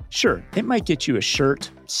community. Sure, it might get you a shirt,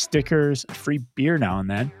 stickers, a free beer now and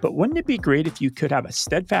then, but wouldn't it be great if you could have a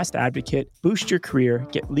steadfast advocate, boost your career,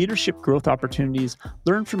 get leadership growth opportunities,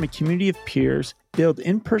 learn from a community of peers, build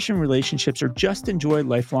in-person relationships, or just enjoy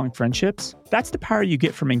lifelong friendships? That's the power you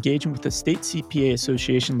get from engaging with a state CPA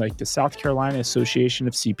association like the South Carolina Association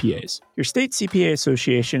of CPAs. Your state CPA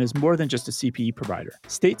association is more than just a CPE provider.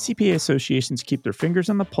 State CPA associations keep their fingers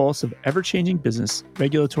on the pulse of ever-changing business,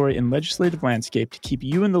 regulatory, and legislative landscape to keep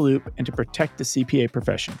you in the loop and to protect the CPA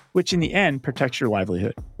profession, which in the end protects your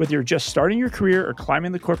livelihood. Whether you're just starting your career or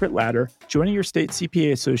climbing the corporate ladder, joining your state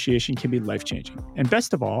CPA association can be life-changing. And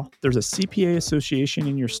best of all, there's a CPA association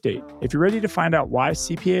in your state. If you're ready to find out why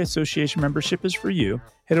CPA association membership is for you,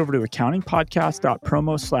 head over to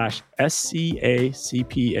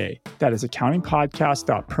accountingpodcast.promo/SCACPA. That is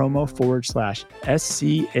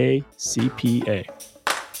accountingpodcast.promo/SCACPA.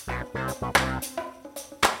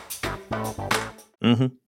 Mm-hmm.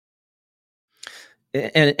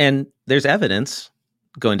 And there's evidence,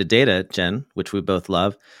 going to data, Jen, which we both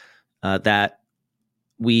love, that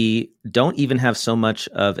we don't even have so much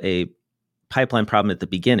of a pipeline problem at the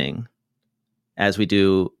beginning as we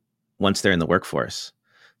do once they're in the workforce.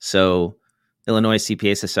 So Illinois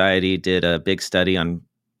CPA Society did a big study on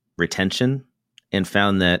retention and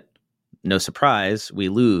found that, no surprise, we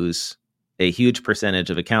lose a huge percentage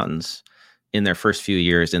of accountants in their first few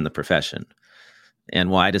years in the profession. And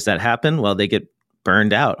why does that happen? Well, they get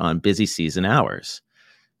burned out on busy season hours.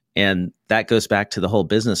 And that goes back to the whole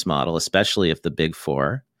business model, especially if the Big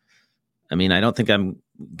Four. I mean, I don't think I'm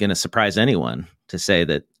going to surprise anyone to say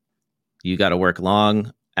that you got to work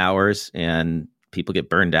long hours and people get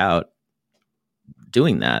burned out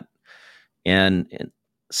doing that. And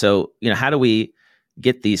so, how do we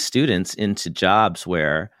get these students into jobs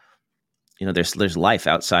where, there's life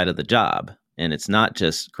outside of the job, and it's not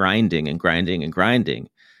just grinding and grinding and grinding.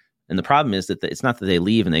 And the problem is that it's not that they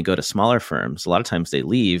leave and they go to smaller firms. A lot of times they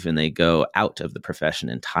leave and they go out of the profession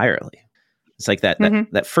entirely. It's like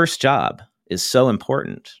that first job is so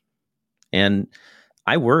important. And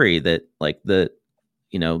I worry that like the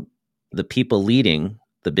people leading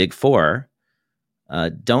the Big Four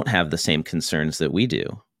don't have the same concerns that we do.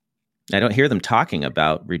 I don't hear them talking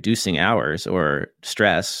about reducing hours or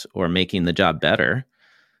stress or making the job better.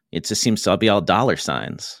 It just seems to be all dollar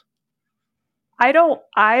signs. I don't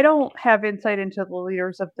have insight into the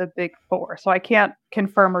leaders of the Big Four, so I can't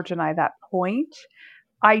confirm or deny that point.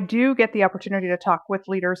 I do get the opportunity to talk with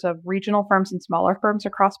leaders of regional firms and smaller firms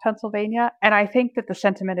across Pennsylvania, and I think that the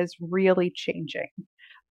sentiment is really changing.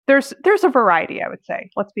 There's a variety, I would say.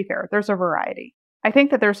 Let's be fair. There's a variety. I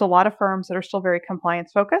think that there's a lot of firms that are still very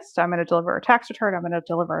compliance focused. I'm going to deliver a tax return. I'm going to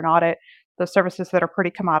deliver an audit, those services that are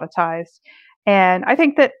pretty commoditized. And I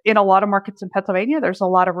think that in a lot of markets in Pennsylvania, there's a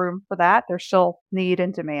lot of room for that. There's still need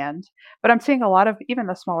and demand. But I'm seeing a lot of even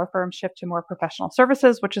the smaller firms shift to more professional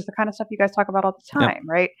services, which is the kind of stuff you guys talk about all the time,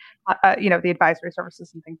 right? The advisory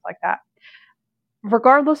services and things like that.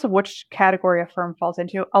 Regardless of which category a firm falls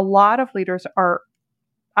into, a lot of leaders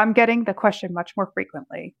I'm getting the question much more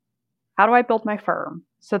frequently. How do I build my firm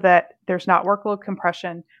so that there's not workload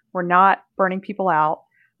compression, we're not burning people out,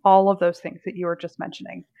 all of those things that you were just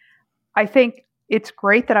mentioning? I think it's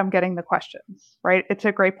great that I'm getting the questions, right? It's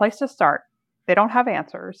a great place to start. They don't have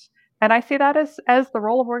answers. And I see that as the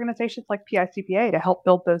role of organizations like PICPA to help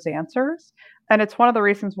build those answers. And it's one of the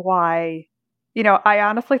reasons why, I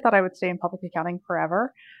honestly thought I would stay in public accounting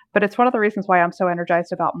forever, but it's one of the reasons why I'm so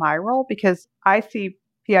energized about my role, because I see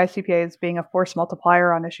PICPA as being a force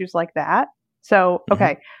multiplier on issues like that. So,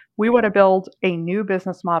 we want to build a new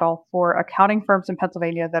business model for accounting firms in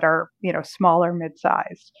Pennsylvania that are, smaller,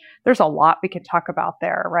 mid-sized. There's a lot we can talk about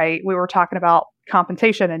there, right? We were talking about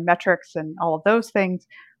compensation and metrics and all of those things.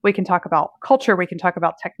 We can talk about culture. We can talk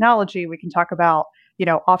about technology. We can talk about,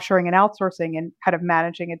 offshoring and outsourcing and kind of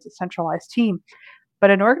managing a decentralized team.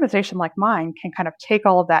 But an organization like mine can kind of take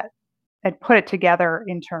all of that and put it together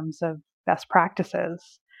in terms of best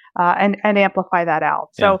practices and amplify that out.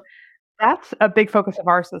 Yeah. So that's a big focus of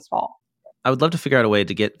ours this fall. I would love to figure out a way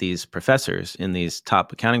to get these professors in these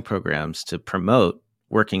top accounting programs to promote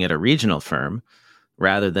working at a regional firm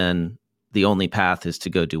rather than the only path is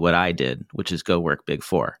to go do what I did, which is go work Big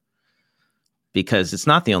Four. Because it's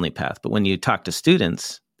not the only path. But when you talk to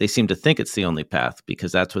students, they seem to think it's the only path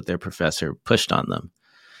because that's what their professor pushed on them.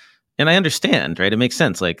 And I understand, right? It makes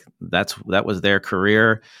sense. Like that was their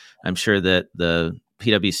career. I'm sure that the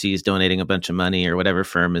PwC is donating a bunch of money or whatever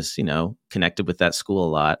firm is, connected with that school a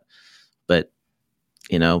lot. But,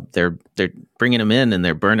 they're bringing them in and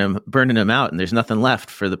they're burning them out and there's nothing left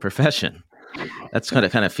for the profession. That's what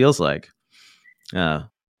it kind of feels like. I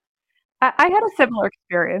had a similar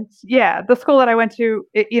experience. Yeah, the school that I went to,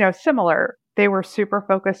 similar. They were super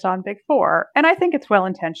focused on Big Four. And I think it's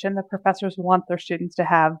well-intentioned. The professors want their students to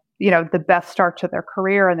have, the best start to their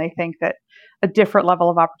career. And they think that a different level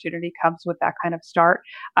of opportunity comes with that kind of start.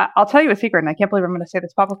 I'll tell you a secret, and I can't believe I'm going to say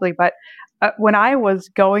this publicly, but when I was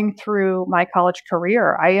going through my college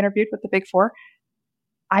career, I interviewed with the Big Four.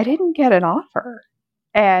 I didn't get an offer.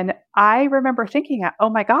 And I remember thinking, oh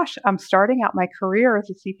my gosh, I'm starting out my career as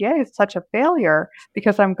a CPA. It's such a failure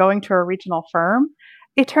because I'm going to a regional firm.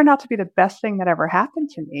 It turned out to be the best thing that ever happened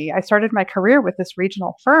to me. I started my career with this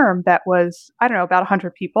regional firm that was, about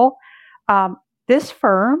 100 people. This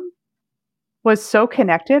firm was so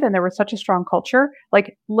connected and there was such a strong culture.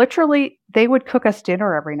 Like literally, they would cook us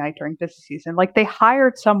dinner every night during busy season. Like they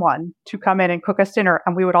hired someone to come in and cook us dinner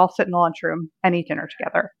and we would all sit in the lunchroom and eat dinner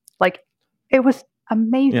together. Like it was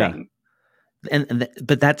amazing. Yeah.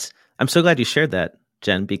 But I'm so glad you shared that,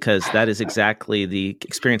 Jen, because that is exactly the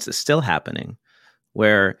experience that's still happening,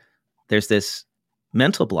 where there's this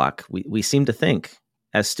mental block. We seem to think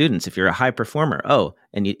as students, if you're a high performer,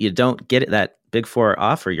 and you don't get that Big Four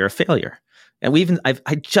offer, you're a failure. And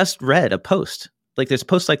I just read a post, like there's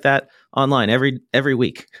posts like that online every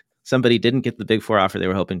week. Somebody didn't get the Big Four offer they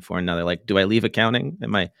were hoping for. And now they're like, do I leave accounting?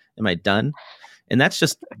 Am I done? And that's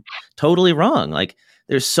just totally wrong. Like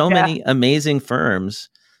there's so many amazing firms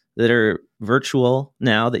that are virtual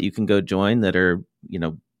now that you can go join that are,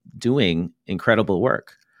 doing incredible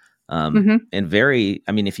work. And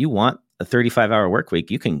if you want a 35-hour work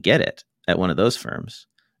week, you can get it at one of those firms.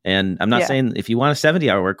 And I'm not saying if you want a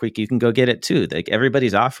 70-hour work week, you can go get it too. Like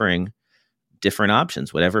everybody's offering different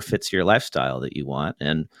options, whatever fits your lifestyle that you want.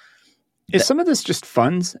 And is some of this just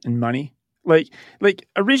funds and money? Like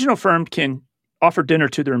a regional firm can offer dinner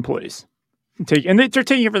to their employees and they're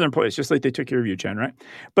taking care of their employees, just like they took care of you, Jen, right?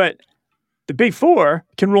 But the big four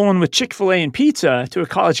can roll in with Chick-fil-A and pizza to a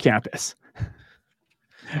college campus.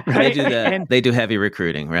 Right? They do that. They do heavy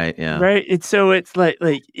recruiting, right? Yeah. Right. It's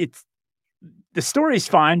like it's the story's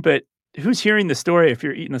fine, but who's hearing the story if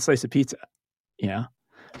you're eating a slice of pizza? Yeah.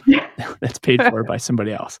 That's paid for by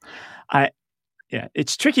somebody else.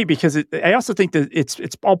 It's tricky because I also think that it's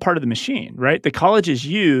all part of the machine, right? The colleges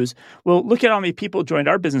well, look at how many people joined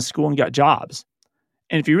our business school and got jobs.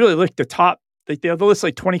 And if you really look, the top, they'll list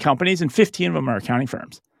like 20 companies and 15 of them are accounting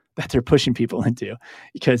firms that they're pushing people into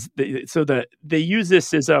because they use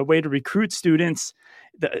this as a way to recruit students.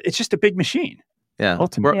 It's just a big machine. Yeah.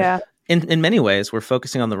 Ultimately. Yeah. In many ways, we're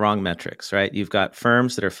focusing on the wrong metrics, right? You've got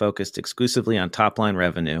firms that are focused exclusively on top line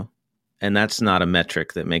revenue, and that's not a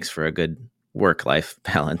metric that makes for a good work-life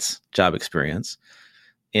balance, job experience.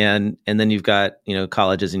 And then you've got,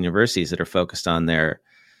 colleges and universities that are focused on their,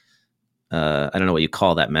 I don't know what you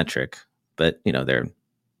call that metric, but,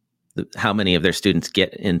 how many of their students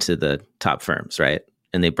get into the top firms, right?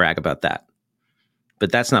 And they brag about that.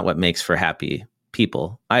 But that's not what makes for happy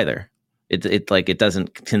people either. It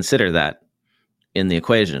doesn't consider that in the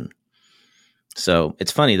equation. So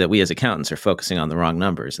it's funny that we as accountants are focusing on the wrong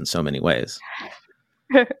numbers in so many ways.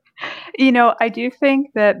 I do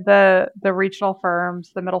think that the regional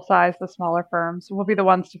firms, the middle size, the smaller firms will be the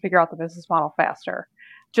ones to figure out the business model faster.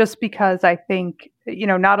 Just because I think,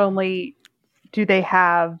 not only do they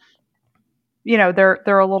have,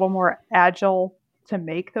 they're a little more agile to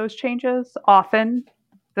make those changes. Often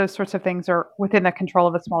those sorts of things are within the control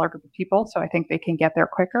of a smaller group of people. So I think they can get there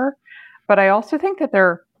quicker. But I also think that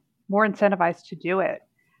they're more incentivized to do it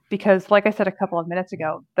because, like I said a couple of minutes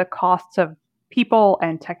ago, the costs of people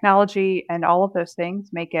and technology and all of those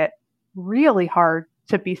things make it really hard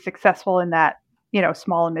to be successful in that,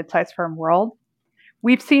 small and mid-sized firm world.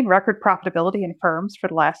 We've seen record profitability in firms for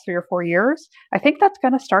the last 3 or 4 years. I think that's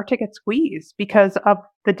going to start to get squeezed because of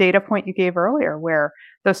the data point you gave earlier, where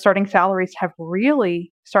those starting salaries have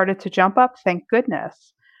really started to jump up. Thank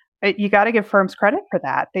goodness. You got to give firms credit for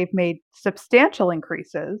that. They've made substantial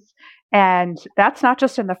increases. And that's not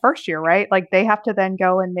just in the first year, right? Like they have to then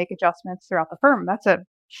go and make adjustments throughout the firm. That's a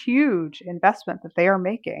huge investment that they are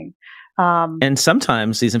making. And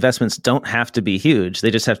sometimes these investments don't have to be huge.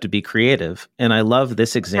 They just have to be creative. And I love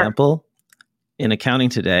this example in Accounting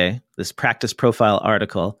Today, this practice profile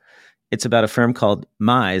article. It's about a firm called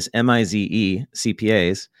Mize, M-I-Z-E,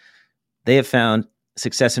 CPAs. They have found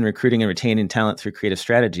success in recruiting and retaining talent through creative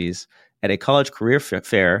strategies. At a college career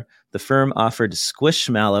fair, the firm offered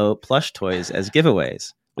Squishmallow plush toys as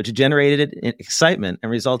giveaways, which generated excitement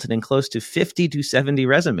and resulted in close to 50 to 70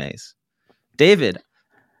 resumes. David,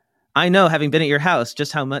 I know, having been at your house,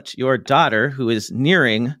 just how much your daughter, who is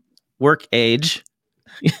nearing work age,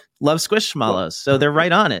 loves Squishmallows. So they're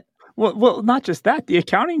right on it. Well, not just that. The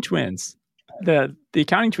accounting twins. The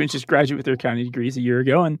accounting twins just graduated with their accounting degrees a year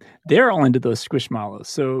ago, and they're all into those Squishmallows.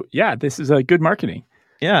 So, yeah, this is a good marketing.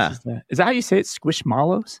 Yeah. Is that how you say it?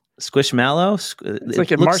 Squishmallows? Squishmallow? It's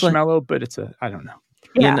like a marshmallow, but it's I don't know.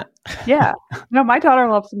 Yeah. Yeah. No, my daughter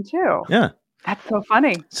loves them too. Yeah. That's so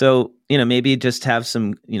funny. So, maybe just have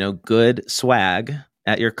some, good swag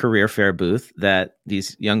at your career fair booth that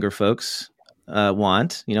these younger folks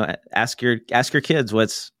want. Ask your kids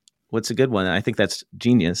what's a good one. And I think that's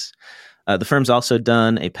genius. The firm's also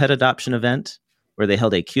done a pet adoption event where they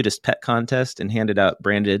held a cutest pet contest and handed out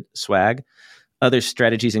branded swag. Other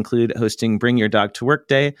strategies include hosting Bring Your Dog to Work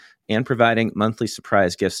Day and providing monthly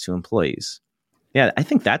surprise gifts to employees. Yeah, I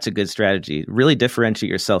think that's a good strategy. Really differentiate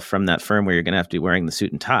yourself from that firm where you're going to have to be wearing the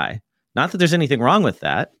suit and tie. Not that there's anything wrong with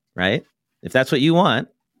that, right? If that's what you want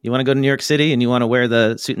to go to New York City and you want to wear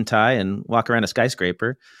the suit and tie and walk around a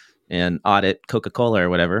skyscraper and audit Coca-Cola or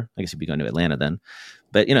whatever. I guess you'd be going to Atlanta then.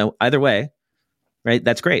 But, either way, right?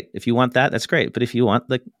 That's great. If you want that, that's great. But if you want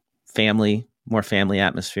the more family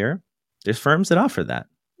atmosphere, there's firms that offer that.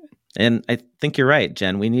 And I think you're right,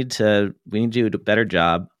 Jen. We need to do a better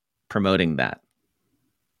job promoting that.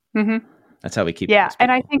 Mm-hmm. That's how we keep. Yeah,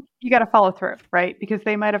 and I think you got to follow through, right? Because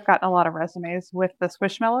they might have gotten a lot of resumes with the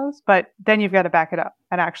Squishmallows, but then you've got to back it up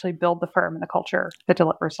and actually build the firm and the culture that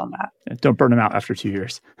delivers on that. Yeah, don't burn them out after 2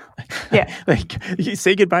 years. Yeah, you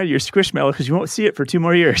say goodbye to your Squishmallow because you won't see it for 2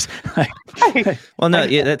 more years. Well, no,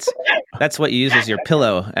 that's what you use as your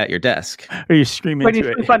pillow at your desk. Or you scream when into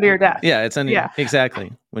you it sleep under your desk. Yeah, it's under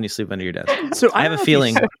exactly when you sleep under your desk. So I have a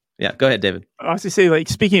feeling. Yeah, go ahead, David. I was going to say, like,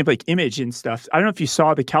 speaking of like image and stuff, I don't know if you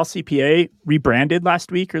saw the Cal CPA rebranded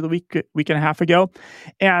last week or the week and a half ago.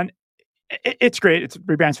 And it's great. It's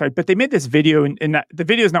rebranded, but they made this video and that, the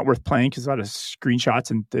video is not worth playing because a lot of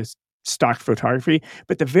screenshots and this stock photography.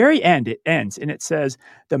 But the very end, it ends and it says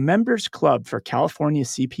the Members Club for California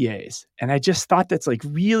CPAs. And I just thought that's like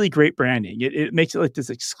really great branding. It makes it like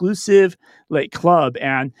this exclusive like club.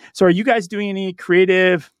 And so are you guys doing any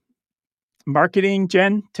creative marketing,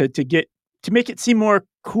 Jen, to make it seem more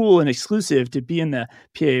cool and exclusive to be in the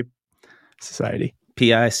PA Society?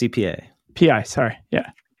 PICPA. PI, sorry. Yeah.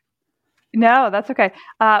 No, that's okay.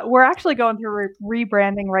 We're actually going through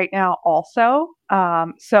rebranding right now also.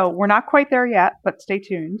 So we're not quite there yet, but stay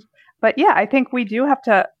tuned. But yeah, I think we do have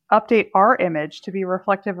to update our image to be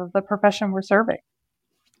reflective of the profession we're serving.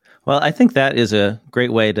 Well, I think that is a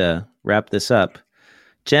great way to wrap this up.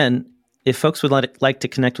 Jen, if folks would like to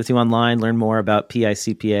connect with you online, learn more about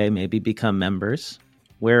PICPA, maybe become members,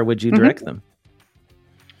 where would you direct them?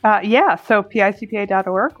 So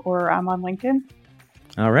picpa.org, or I'm on LinkedIn.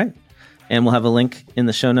 All right. And we'll have a link in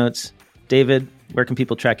the show notes. David, where can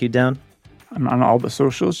people track you down? I'm on all the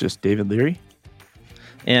socials, just David Leary.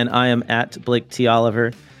 And I am at Blake T.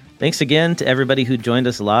 Oliver. Thanks again to everybody who joined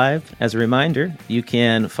us live. As a reminder, you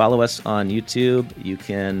can follow us on YouTube. You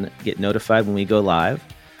can get notified when we go live.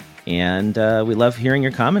 And we love hearing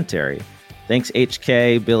your commentary. Thanks,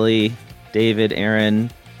 HK, Billy, David, Aaron,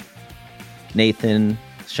 Nathan,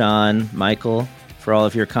 Sean, Michael, for all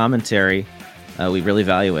of your commentary. We really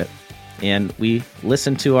value it. And we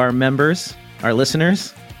listen to our members, our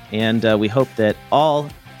listeners, and we hope that all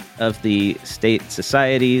of the state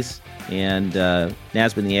societies and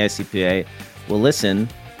NASB and the AICPA will listen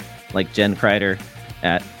like Jen Cryder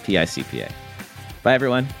at PICPA. Bye,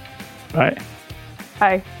 everyone. Bye.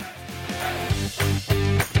 Bye.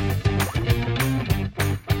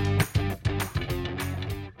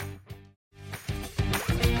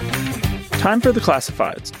 Time for the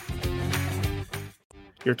classifieds.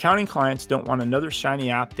 Your accounting clients don't want another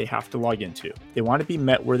shiny app they have to log into. They want to be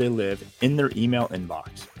met where they live, in their email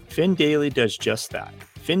inbox. FinDaily does just that.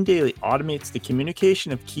 FinDaily automates the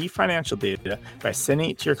communication of key financial data by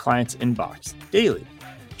sending it to your client's inbox daily.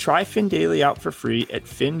 Try FinDaily out for free at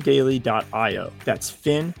findaily.io. That's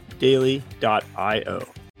findaily.io.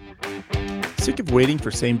 Sick of waiting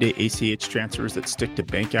for same-day ACH transfers that stick to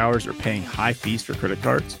bank hours or paying high fees for credit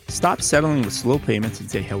cards? Stop settling with slow payments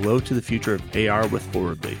and say hello to the future of AR with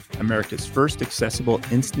Forwardly, America's first accessible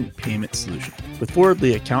instant payment solution. With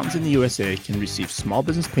Forwardly, accountants in the USA can receive small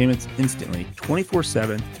business payments instantly,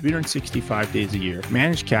 24/7, 365 days a year,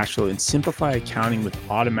 manage cash flow, and simplify accounting with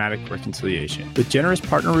automatic reconciliation. With generous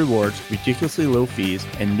partner rewards, ridiculously low fees,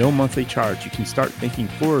 and no monthly charge, you can start thinking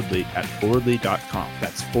Forwardly at forwardly.com.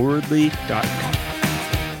 That's forwardly.com.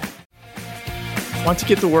 Want to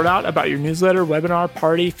get the word out about your newsletter, webinar,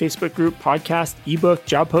 party, Facebook group, podcast, ebook,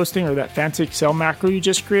 job posting, or that fancy Excel macro you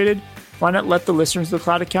just created? Why not let the listeners of the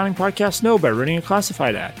Cloud Accounting Podcast know by running a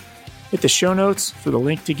classified ad? Hit the show notes for the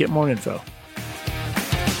link to get more info.